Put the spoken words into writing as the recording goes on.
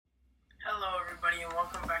and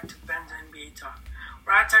welcome back to Ben's NBA Talk,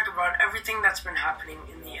 where I talk about everything that's been happening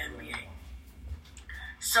in the NBA.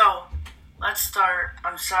 So, let's start.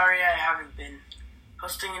 I'm sorry I haven't been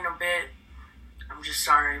hosting in a bit. I'm just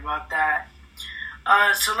sorry about that.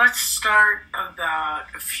 So let's start about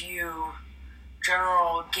a few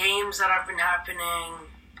general games that have been happening.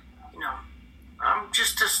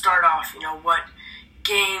 Just to start off, what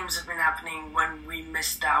games have been happening when we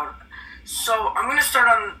missed out. So I'm going to start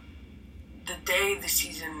on the day the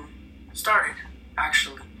season started,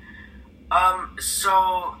 actually.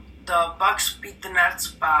 So the Bucks beat the Nets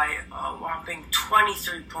by a whopping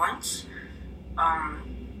 23 points.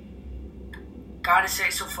 Gotta say,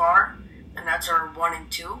 so far, the Nets are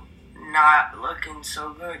 1-2. Not looking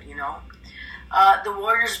so good, The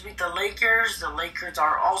Warriors beat the Lakers. The Lakers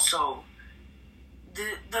are also...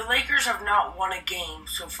 The Lakers have not won a game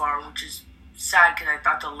so far, which is sad because I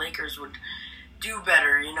thought the Lakers would do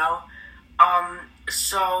better,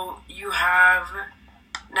 So you have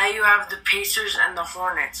the Pacers and the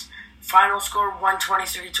Hornets. Final score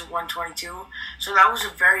 123 to 122. So that was a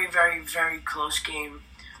very, very, very close game.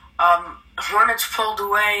 Hornets pulled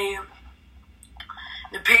away.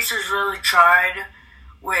 The Pacers really tried,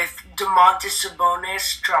 with Domantas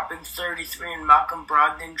Sabonis dropping 33 and Malcolm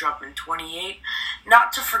Brogdon dropping 28.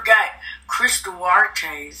 Not to forget Chris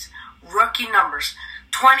Duarte's rookie numbers.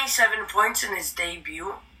 27 points in his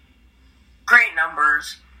debut. Great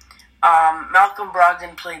numbers. Malcolm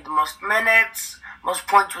Brogdon played the most minutes. Most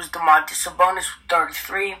points was Domantas Sabonis with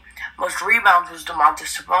 33. Most rebounds was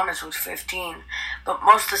Domantas Sabonis with 15. But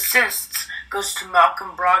most assists goes to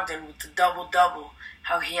Malcolm Brogdon with the double-double.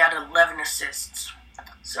 How he had 11 assists.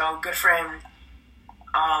 So, good for him.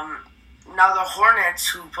 Now the Hornets,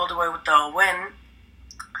 who pulled away with the win.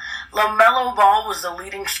 LaMelo Ball was the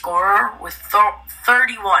leading scorer with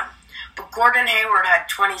 31. But Gordon Hayward had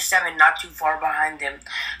 27, not too far behind him.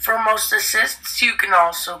 For most assists, you can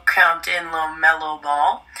also count in LaMelo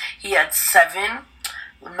Ball. He had 7.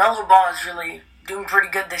 LaMelo Ball is really doing pretty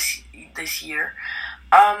good this year.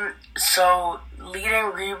 So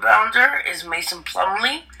leading rebounder is Mason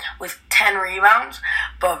Plumlee with 10 rebounds,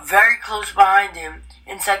 but very close behind him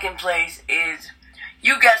in second place is,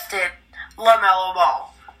 you guessed it, LaMelo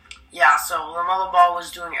Ball. Yeah, so LaMelo Ball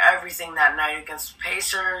was doing everything that night against the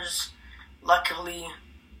Pacers. Luckily,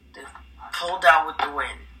 they pulled out with the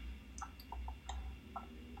win.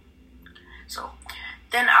 So,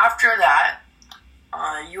 then after that,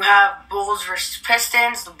 you have Bulls versus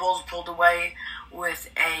Pistons. The Bulls pulled away with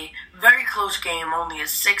a very close game, only a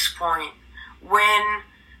 6-point win.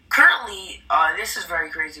 Currently, this is very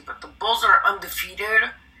crazy, but the Bulls are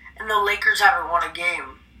undefeated, and the Lakers haven't won a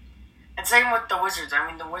game. And same with the Wizards. I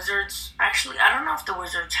mean, the Wizards, actually, I don't know if the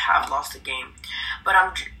Wizards have lost a game, but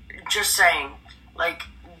I'm just saying,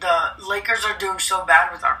 the Lakers are doing so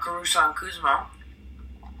bad with our Caruso and Kuzma.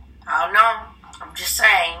 I don't know. I'm just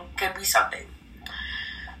saying, could be something.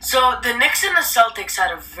 So, the Knicks and the Celtics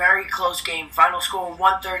had a very close game. Final score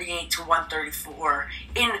 138 to 134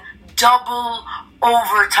 in double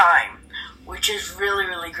overtime, which is really,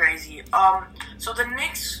 really crazy. So the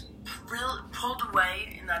Knicks really pulled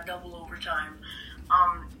away in that double overtime.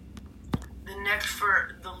 The Knicks,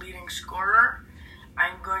 for the leading scorer,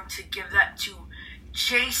 I'm going to give that to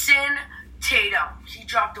Jason Tatum. He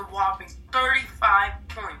dropped a whopping 35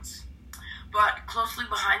 points. But closely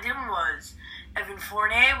behind him was Evan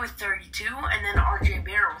Fournier with 32, and then RJ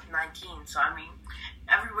Barrett with 19. So,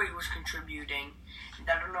 everybody was contributing. And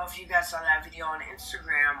I don't know if you guys saw that video on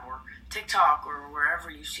Instagram or TikTok or wherever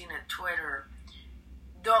you've seen it, Twitter.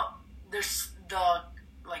 The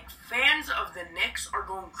fans of the Knicks are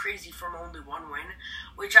going crazy from only one win,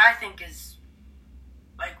 which I think is,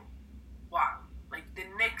 wow. The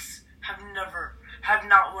Knicks have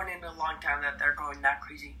not won in a long time that they're going that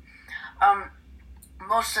crazy.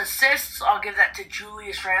 Most assists, I'll give that to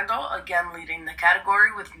Julius Randle, again leading the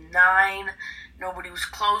category with 9. Nobody was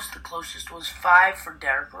close. The closest was 5 for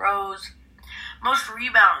Derrick Rose. Most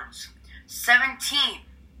rebounds, 17.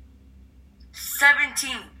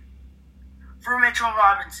 17 for Mitchell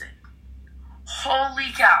Robinson.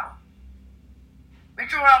 Holy cow.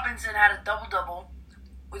 Mitchell Robinson had a double-double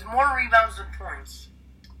with more rebounds than points.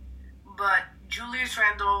 But Julius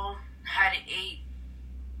Randle had 8.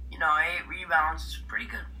 8 rebounds is pretty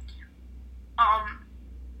good.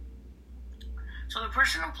 So the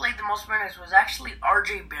person who played the most minutes was actually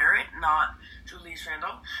RJ Barrett, not Julius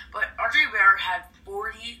Randle. But RJ Barrett had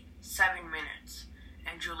 47 minutes.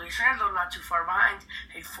 And Julius Randle, not too far behind,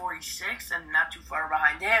 had 46. And not too far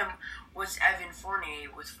behind him was Evan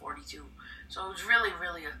Fournier with 42. So it was really,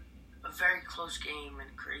 really a very close game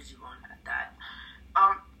and a crazy one at that.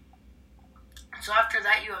 So after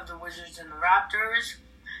that, you have the Wizards and the Raptors.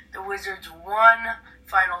 The Wizards won,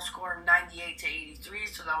 final score 98-83,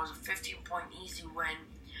 so that was a 15-point easy win.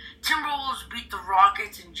 Timberwolves beat the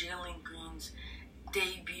Rockets in Jalen Green's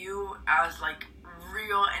debut as like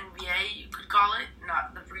real NBA, you could call it,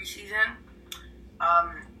 not the preseason.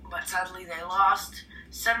 But sadly they lost.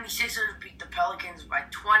 76ers beat the Pelicans by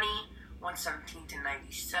 20,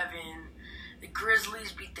 117-97. The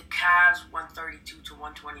Grizzlies beat the Cavs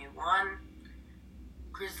 132-121.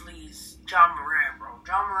 Grizzlies, John Morant, bro.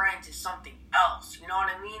 John Morant is something else. You know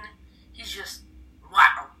what I mean? He's just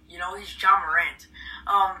wow. You know, he's John Morant.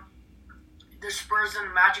 The Spurs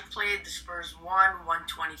and the Magic played. The Spurs won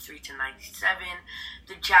 123-97.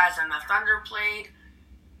 The Jazz and the Thunder played.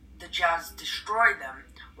 The Jazz destroyed them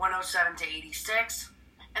 107-86.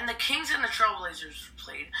 And the Kings and the Trailblazers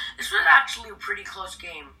played. This was actually a pretty close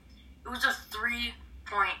game. It was a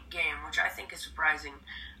 3-point game, which I think is surprising.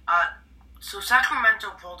 So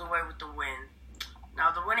Sacramento pulled away with the win.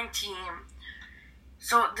 Now the winning team.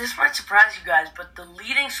 So this might surprise you guys, but the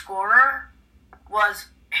leading scorer was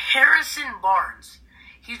Harrison Barnes.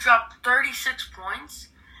 He dropped 36 points,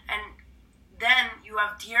 and then you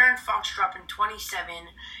have De'Aaron Fox dropping 27,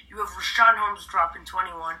 you have Richaun Holmes dropping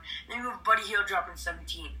 21, and then you have Buddy Hield dropping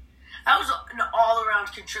 17. That was an all-around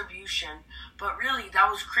contribution, but really, that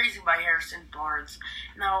was crazy by Harrison Barnes.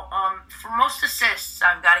 Now, for most assists,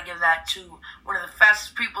 I've got to give that to one of the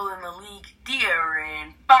fastest people in the league,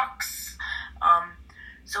 De'Aaron Fox.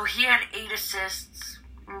 So he had 8 assists.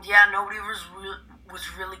 Yeah, nobody was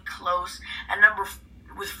really close. And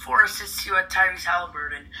with 4 assists, you had Tyrese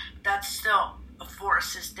Halliburton. That's still a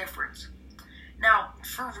 4-assist difference. Now,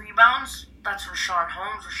 for rebounds, that's Richaun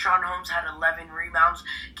Holmes. Richaun Holmes had 11 rebounds,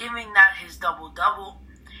 giving that his double-double.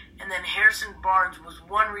 And then Harrison Barnes was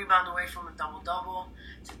 1 rebound away from a double-double.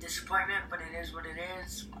 It's a disappointment, but it is what it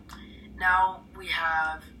is. Now we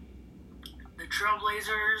have the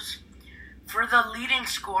Trailblazers. For the leading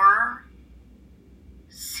scorer,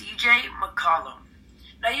 CJ McCollum.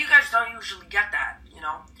 Now, you guys don't usually get that, you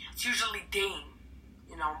know. It's usually Dame,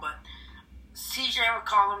 you know, but CJ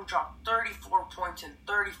McCollum dropped 34 points in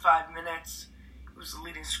 35 minutes. He was the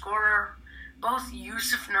leading scorer. Both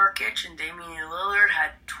Jusuf Nurkic and Damian Lillard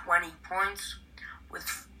had 20 points,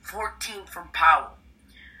 with 14 from Powell.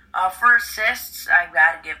 For assists, I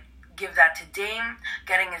gotta give that to Dame,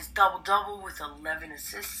 getting his double-double with 11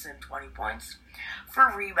 assists and 20 points.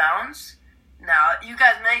 For rebounds, now, you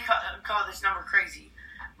guys may call this number crazy,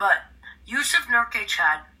 but Jusuf Nurkic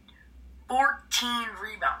had 14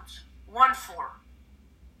 rebounds. 1-4.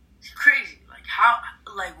 It's crazy. Like, how,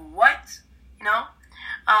 like, what? You know?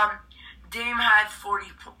 Dame had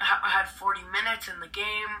 40 minutes in the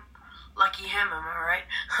game. Lucky him, am I right?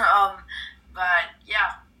 But,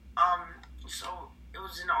 yeah. So, it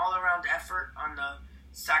was an all-around effort on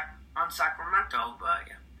Sacramento, but,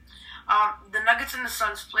 yeah. The Nuggets and the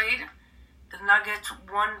Suns played. The Nuggets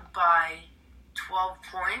won by 12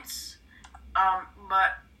 points.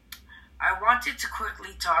 But I wanted to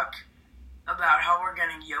quickly talk about how we're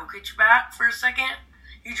getting Jokic back for a second.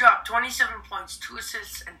 He dropped 27 points, 2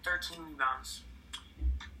 assists, and 13 rebounds.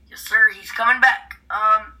 Yes, sir, he's coming back.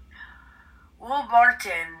 Will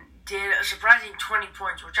Barton did a surprising 20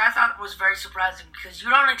 points, which I thought was very surprising because you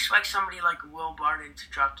don't expect somebody like Will Barton to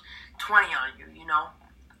drop 20 on you, you know?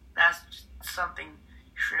 That's something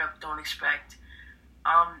you straight up don't expect.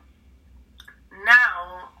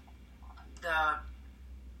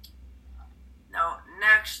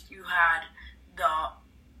 Next you had the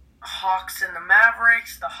Hawks and the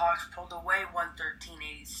Mavericks. The Hawks pulled away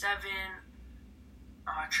 113-87.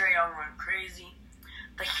 Trae Young went crazy.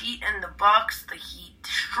 The Heat and the Bucks. The Heat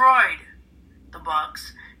destroyed the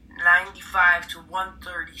Bucks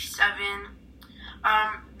 95-137.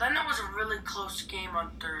 Then there was a really close game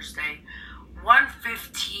on Thursday,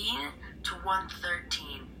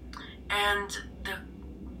 115-113, and the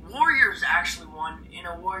Warriors actually won in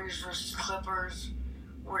a Warriors versus Clippers.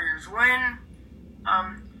 Warriors win.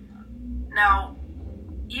 Now,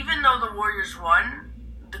 even though the Warriors won,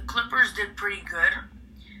 the Clippers did pretty good.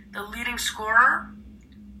 The leading scorer,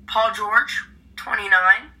 Paul George,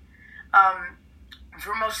 29.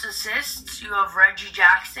 For most assists, you have Reggie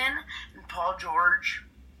Jackson and Paul George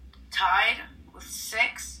tied with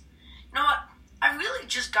 6. You know what? I really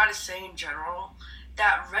just gotta say in general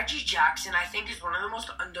that Reggie Jackson, I think, is one of the most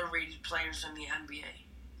underrated players in the NBA.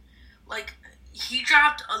 Like, he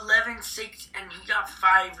dropped 11-6 and he got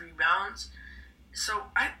 5 rebounds. So,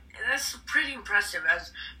 that's pretty impressive,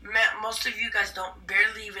 as most of you guys don't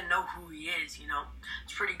barely even know who he is, you know?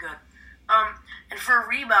 It's pretty good. And for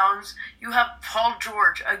rebounds, you have Paul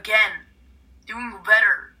George, again, doing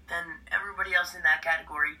better than everybody else last in that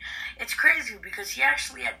category. It's crazy because he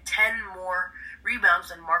actually had 10 more rebounds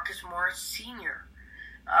than Marcus Morris Sr.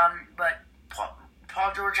 But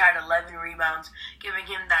Paul George had 11 rebounds, giving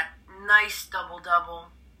him that nice double-double.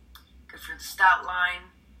 Good for the stat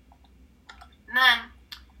line. And then,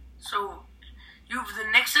 so you have the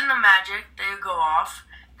Knicks and the Magic. They go off.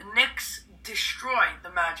 The Knicks destroy the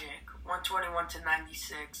Magic,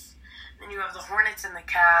 121-96. Then you have the Hornets and the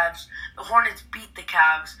Cavs. The Hornets beat the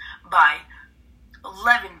Cavs by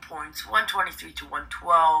 11 points,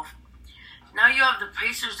 123-112. Now you have the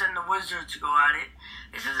Pacers and the Wizards go at it.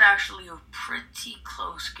 This is actually a pretty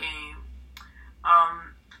close game.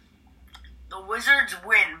 The Wizards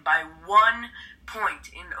win by 1 point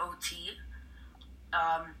in OT.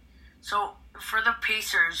 So for the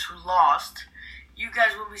Pacers who lost, you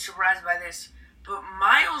guys will be surprised by this, but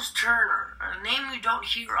Miles Turner, a name you don't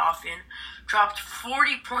hear often, dropped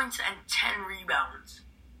 40 points and 10 rebounds.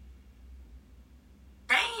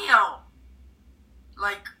 Damn!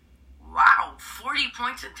 Like, wow, 40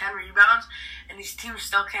 points and 10 rebounds, and his team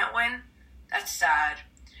still can't win? That's sad.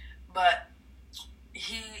 But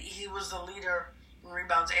he was the leader in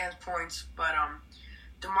rebounds and points, but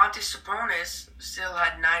Domantas Sabonis still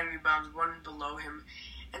had 9 rebounds, one below him,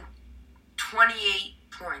 and 28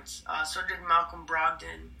 points. So did Malcolm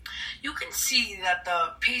Brogdon. You can see that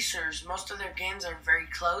the Pacers, most of their games are very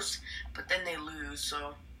close, but then they lose.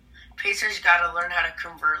 So Pacers got to learn how to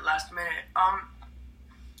convert last minute.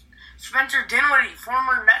 Spencer Dinwiddie,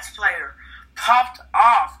 former Nets player, popped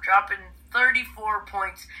off, dropping 34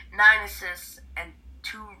 points, 9 assists, and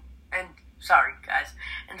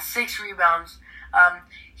 6 rebounds.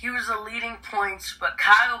 He was the leading points, but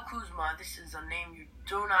Kyle Kuzma, this is a name you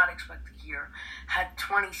do not expect to hear, had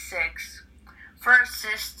 26. For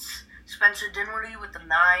assists, Spencer Dinwiddie with the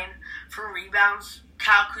 9. For rebounds,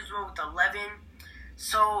 Kyle Kuzma with 11.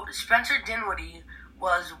 So Spencer Dinwiddie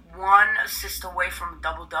was 1 assist away from a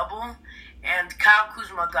double-double, and Kyle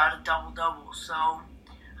Kuzma got a double-double. So,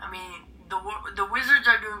 I mean, the Wizards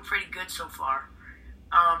are doing pretty good so far.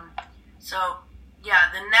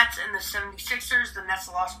 Yeah, the Nets and the 76ers. The Nets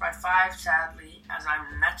lost by 5, sadly, as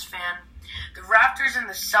I'm a Nets fan. The Raptors and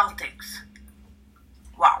the Celtics.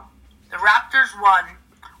 Wow. The Raptors won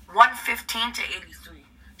 115-83.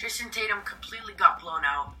 Jason Tatum completely got blown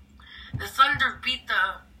out. The Thunder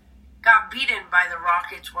got beaten by the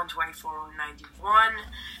Rockets 124-91.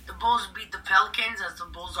 The Bulls beat the Pelicans, as the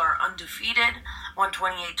Bulls are undefeated,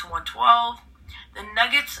 128-112. The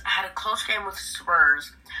Nuggets had a close game with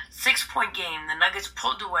Spurs, 6-point game. The Nuggets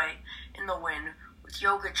pulled away in the win, with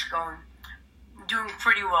Jokic doing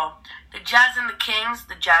pretty well. The Jazz and the Kings,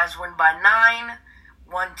 the Jazz win by 9,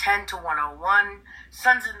 110-101.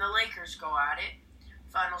 Suns and the Lakers go at it.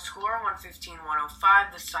 Final score,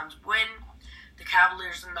 115-105. The Suns win. The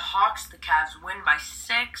Cavaliers and the Hawks, the Cavs win by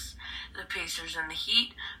 6. The Pacers and the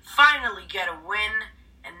Heat finally get a win,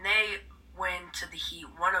 and they win to the Heat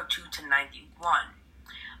 102-91.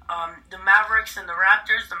 The Mavericks and the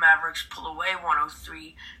Raptors, the Mavericks pull away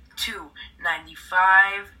 103-95.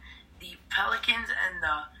 The Pelicans and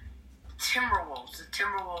the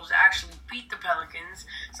Timberwolves actually beat the Pelicans,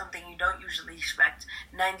 something you don't usually expect,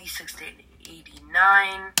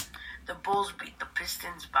 96-89. The Bulls beat the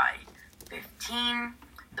Pistons by 15.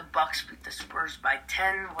 The Bucks beat the Spurs by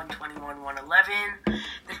 10, 121-111.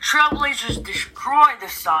 The Trailblazers destroy the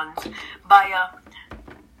Suns by a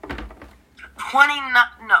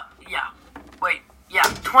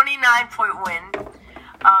 29-point win.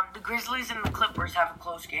 The Grizzlies and the Clippers have a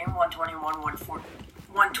close game, 120-114.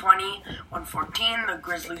 The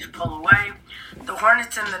Grizzlies pull away. The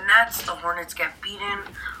Hornets and the Nets, the Hornets get beaten,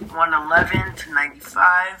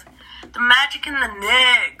 111-95. The Magic and the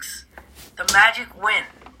Knicks, the Magic win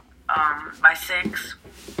by 6.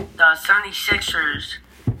 The 76ers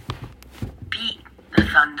beat the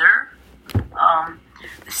Thunder.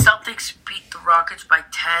 The Celtics beat the Rockets by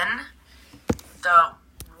 10. The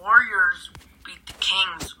Warriors beat the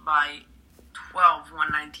Kings by 12,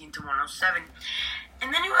 119-107.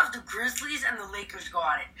 And then you have the Grizzlies and the Lakers go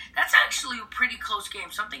at it. That's actually a pretty close game,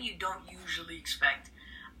 something you don't usually expect.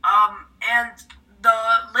 And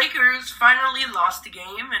the Lakers finally lost the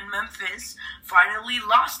game, and Memphis finally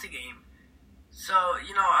lost the game. So,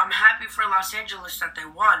 I'm happy for Los Angeles that they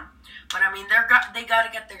won. But, I mean, they got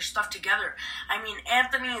to get their stuff together. I mean,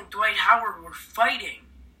 Anthony and Dwight Howard were fighting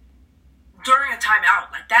during a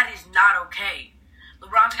timeout. Like, that is not okay.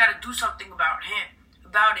 LeBron's got to do something about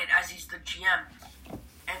it, as he's the GM.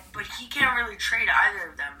 But he can't really trade either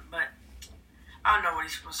of them. But I don't know what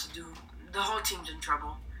he's supposed to do. The whole team's in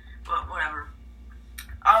trouble. But whatever.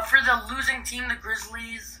 For the losing team, the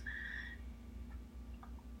Grizzlies,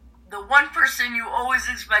 the one person you always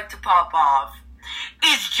expect to pop off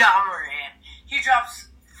is Ja Morant. He drops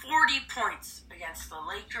 40 points against the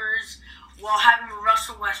Lakers while having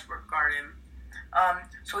Russell Westbrook guard him.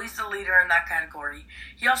 So he's the leader in that category.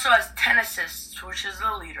 He also has 10 assists, which is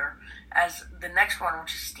the leader, as the next one,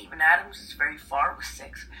 which is Steven Adams, is very far with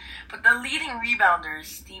 6. But the leading rebounder is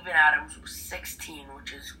Steven Adams with 16,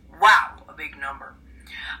 which is, wow, a big number.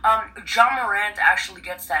 Ja Morant actually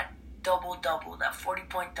gets that double-double, that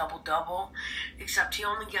 40-point double-double, except he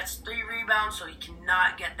only gets 3 rebounds, so he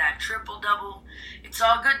cannot get that triple-double. It's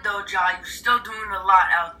all good, though, Ja. You're still doing a lot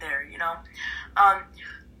out there, you know?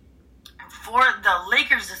 For the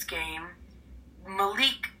Lakers this game,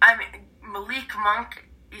 Malik Monk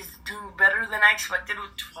is doing better than I expected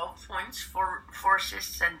with 12 points, 4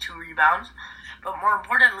 assists, and 2 rebounds. But more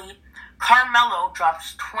importantly, Carmelo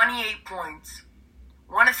drops 28 points,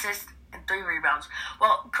 1 assist, and 3 rebounds.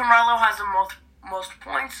 Well, Carmelo has the most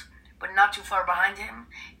points, but not too far behind him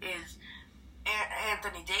is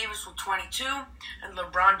Anthony Davis with 22 and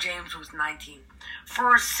LeBron James with 19.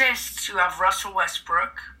 For assists, you have Russell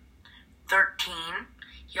Westbrook, 13.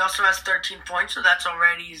 He also has 13 points, so that's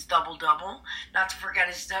already his double-double. Not to forget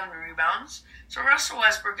his 7 rebounds. So Russell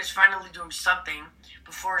Westbrook is finally doing something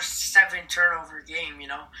before a 7-turnover game, you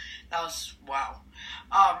know. That was, wow.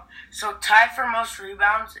 So tied for most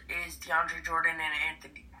rebounds is DeAndre Jordan and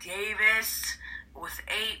Anthony Davis with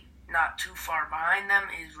 8. Not too far behind them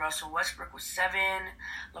is Russell Westbrook with 7.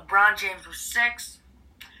 LeBron James with 6.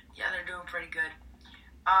 Yeah, they're doing pretty good.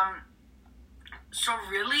 So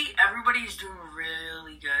really, everybody's doing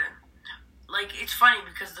really good. Like, it's funny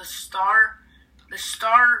because the star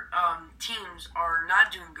teams are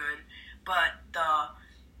not doing good, but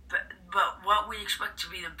what we expect to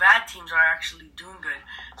be the bad teams are actually doing good.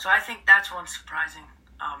 So I think that's one surprising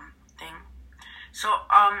thing. So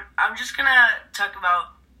I'm just gonna talk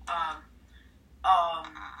about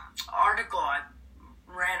article I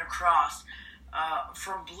ran across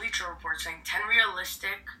from Bleacher Report saying 10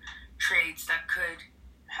 realistic trades that could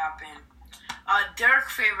happen. Derek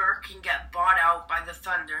Favors can get bought out by the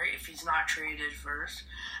Thunder if he's not traded first.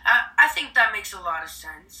 I think that makes a lot of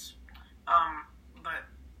sense. But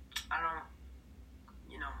I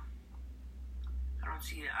don't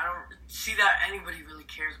see that anybody really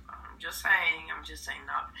cares about him. I'm just saying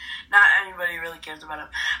not anybody really cares about him.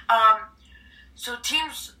 So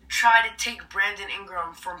teams try to take Brandon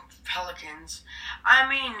Ingram from Pelicans. I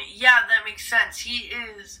mean, yeah, that makes sense. He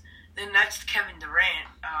is the next Kevin Durant.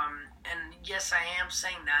 And yes, I am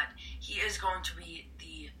saying that. He is going to be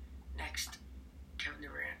the next Kevin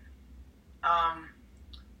Durant.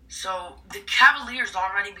 So the Cavaliers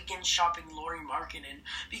already begin shopping Lauri Markkanen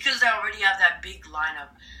because they already have that big lineup.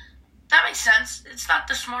 That makes sense. It's not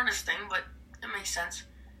the smartest thing, but it makes sense.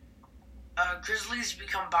 Grizzlies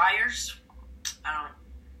become buyers. I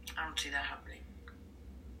don't see that happening.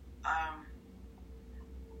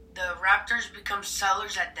 The Raptors become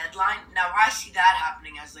sellers at deadline. Now I see that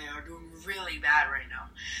happening as they are doing really bad right now.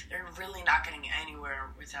 They're really not getting anywhere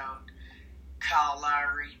without Kyle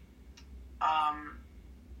Lowry.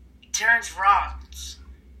 Terrence Ross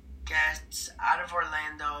gets out of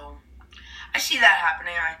Orlando. I see that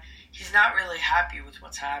happening. He's not really happy with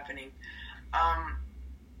what's happening.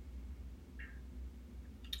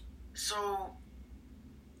 So,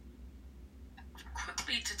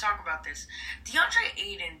 quickly to talk about this, DeAndre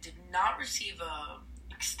Ayton did not receive an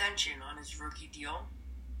extension on his rookie deal.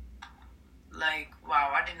 Like,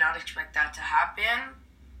 wow, I did not expect that to happen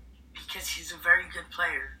because he's a very good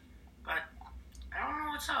player. But I don't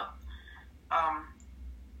know what's up.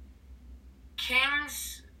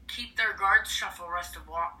 Kings keep their guards, shuffle rest of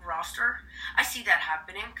roster. I see that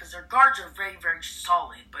happening because their guards are very, very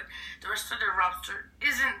solid, but the rest of their roster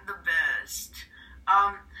isn't the best.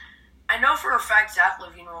 I know for a fact Zach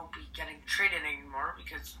LaVine won't be getting traded anymore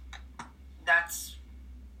because that's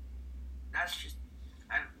just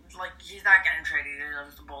like he's not getting traded. He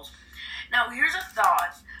loves the Bulls. Now here's a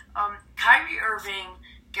thought: Kyrie Irving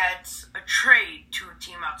gets a trade to a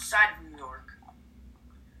team outside of New York.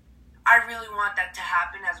 I really want that to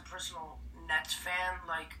happen as a personal Nets fan.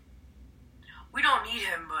 Like, we don't need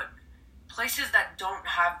him, but places that don't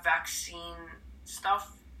have vaccine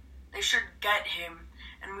stuff, they should get him,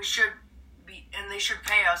 and they should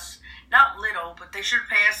pay us, not little, but they should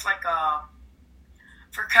pay us like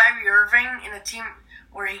for Kyrie Irving in a team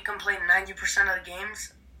where he can play 90% of the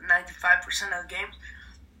games, 95% of the games,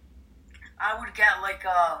 I would get like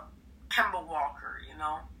a Kemba Walker, you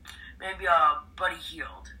know, maybe a Buddy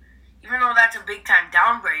Hield. Even though that's a big time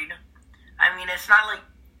downgrade, I mean it's not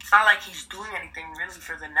like he's doing anything really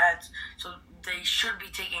for the Nets, so they should be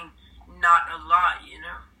taking not a lot, you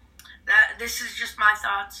know. this is just my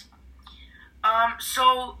thoughts.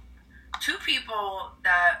 So two people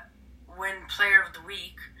that win Player of the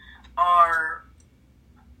Week are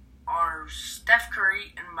Steph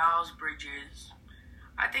Curry and Miles Bridges.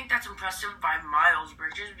 I think that's impressive by Miles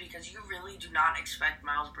Bridges because you really do not expect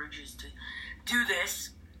Miles Bridges to do this,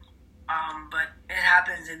 but it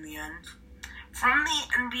happens in the end. From the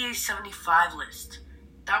NBA 75 list,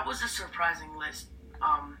 that was a surprising list.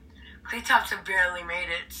 Klay Thompson barely made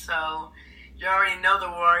it, so you already know the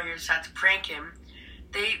Warriors had to prank him.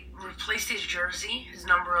 They replaced his jersey, his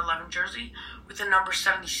number 11 jersey, with a number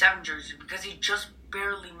 77 jersey because he just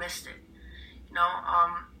barely missed it. You know,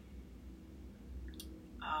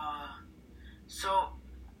 so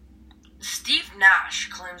Steve Nash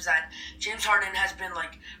claims that James Harden has been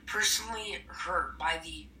personally hurt by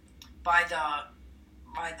the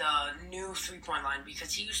new 3-point line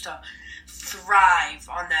because he used to thrive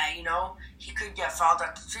on that, you know. He could get fouled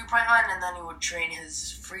at the 3-point line and then he would train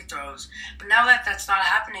his free throws. But now that that's not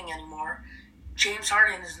happening anymore, James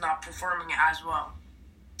Harden is not performing as well.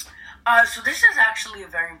 So this is actually a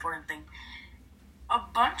very important thing. A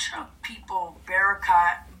bunch of people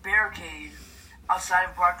barricade outside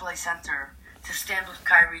of Barclays Center to stand with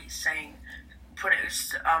Kyrie, putting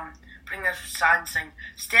a sign saying,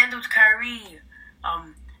 "Stand with Kyrie.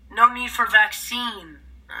 No need for vaccine."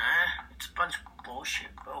 It's a bunch of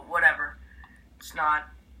bullshit, but whatever. It's not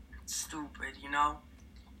stupid, you know.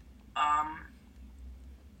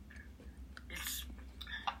 It's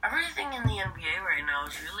everything in the NBA right now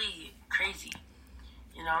is really crazy,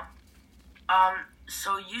 you know.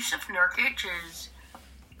 So Yusuf Nurkic is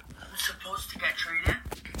supposed to get traded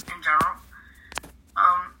in general.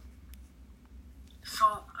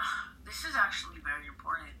 So this is actually very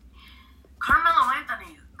important. Carmelo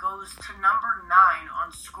Anthony goes to number 9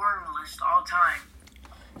 on scoring list all time.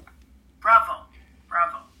 Bravo.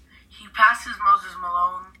 He passes Moses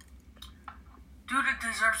Malone. Dude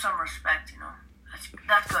deserves some respect, you know.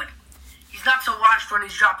 That's good. He's not so washed when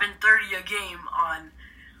he's dropping 30 a game on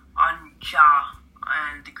Ja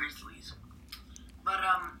and the Grizzlies. But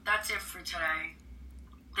that's it for today.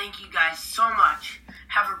 Thank you guys so much.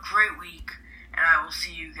 Have a great week, and I will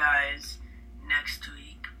see you guys next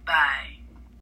week. Bye.